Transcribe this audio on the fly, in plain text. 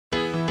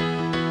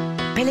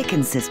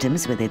Pelican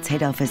Systems, with its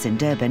head office in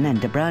Durban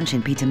and a branch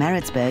in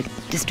Pietermaritzburg,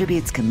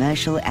 distributes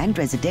commercial and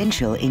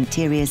residential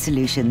interior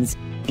solutions,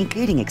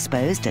 including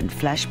exposed and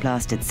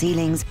flush-plastered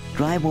ceilings,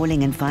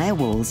 drywalling and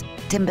firewalls,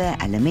 timber,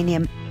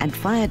 aluminium and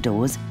fire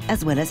doors,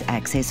 as well as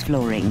access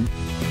flooring.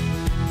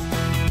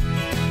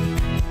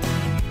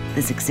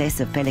 The success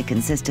of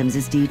Pelican Systems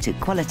is due to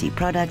quality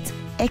products,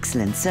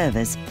 excellent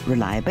service,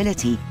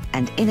 reliability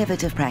and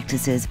innovative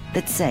practices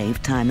that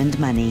save time and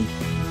money.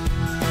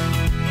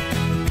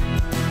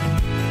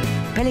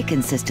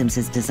 Pelican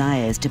Systems'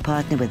 desire is to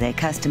partner with their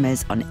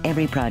customers on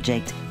every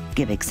project,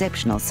 give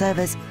exceptional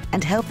service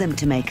and help them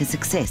to make a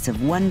success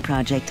of one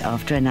project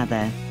after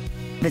another.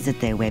 Visit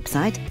their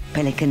website,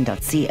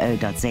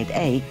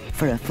 pelican.co.za,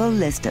 for a full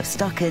list of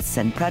stockists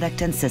and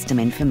product and system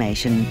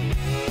information.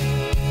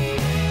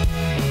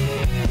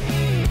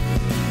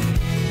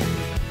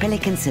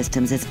 Pelican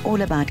Systems is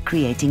all about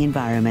creating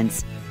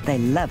environments. They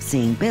love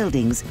seeing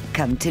buildings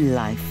come to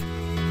life.